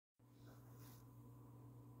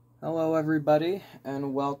Hello everybody,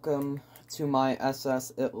 and welcome to my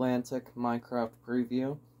RMS Atlantic Minecraft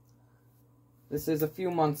preview. This is a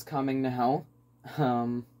few months coming now.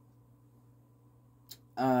 So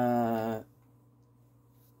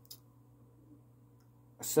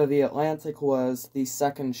the Atlantic was the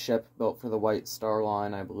second ship built for the White Star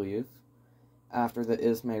Line, I believe, after the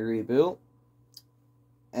Ismay reboot.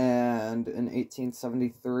 And in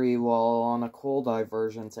 1873, while on a coal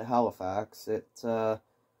diversion to Halifax,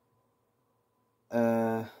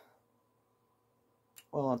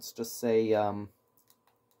 well, let's just say,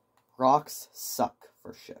 rocks suck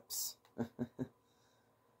for ships.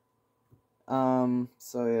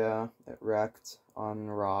 So yeah, it wrecked on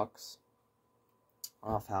rocks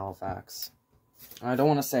off Halifax. I don't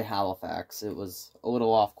want to say Halifax, it was a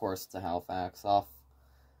little off course to Halifax,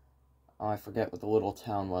 I forget what the little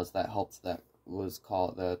town was that it's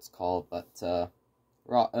called, but,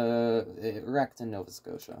 it wrecked in Nova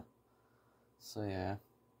Scotia. So, yeah.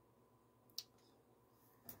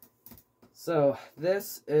 So,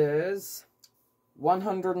 this is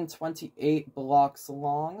 128 blocks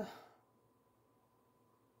long.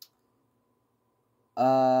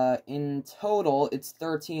 In total, it's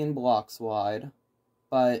 13 blocks wide,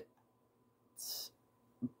 but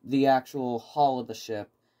the actual hull of the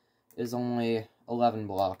ship is only 11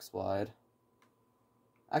 blocks wide.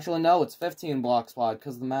 Actually, no, it's 15 blocks wide,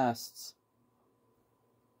 because of the masts.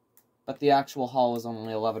 But the actual hull is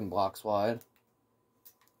only 11 blocks wide.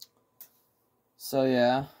 So,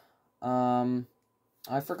 yeah.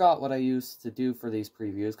 I forgot what I used to do for these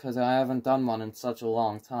previews, because I haven't done one in such a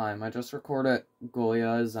long time. I just recorded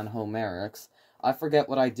Goyas and Homerics. I forget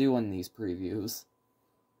what I do in these previews.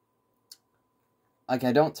 Like,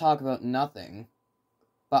 I don't talk about nothing,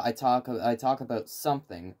 but I talk about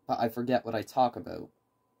something, but I forget what I talk about.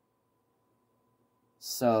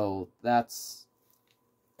 So, that's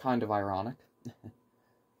kind of ironic.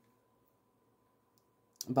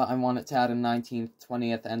 But I wanted to add a 19th,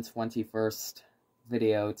 20th, and 21st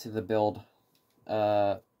video to the build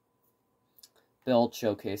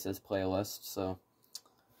showcases playlist, so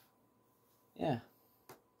yeah.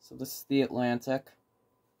 So this is the Atlantic.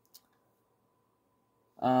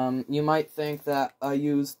 You might think that I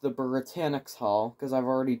used the Britannic's hull, because I've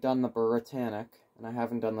already done the Britannic, and I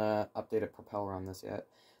haven't done the updated propeller on this yet.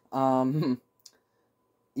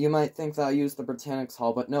 You might think that I used the Britannic's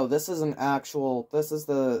hull, but no, this is an actual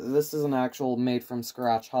made from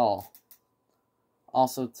scratch hull.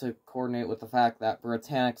 Also, to coordinate with the fact that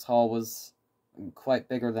Britannic's hull was quite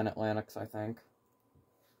bigger than Atlantic's, I think.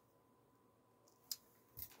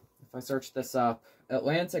 If I search this up,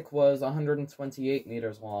 Atlantic was 128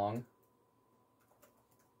 meters long.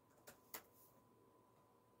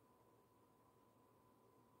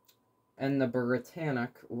 And the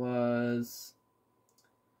Britannic was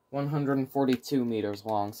 142 meters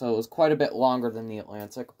long, so it was quite a bit longer than the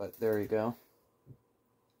Atlantic, but there you go.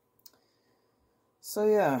 So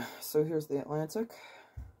yeah, so here's the Atlantic,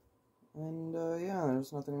 and yeah,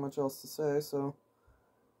 there's nothing much else to say, so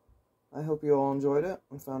I hope you all enjoyed it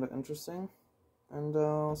and found it interesting, and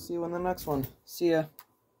I'll see you in the next one. See ya!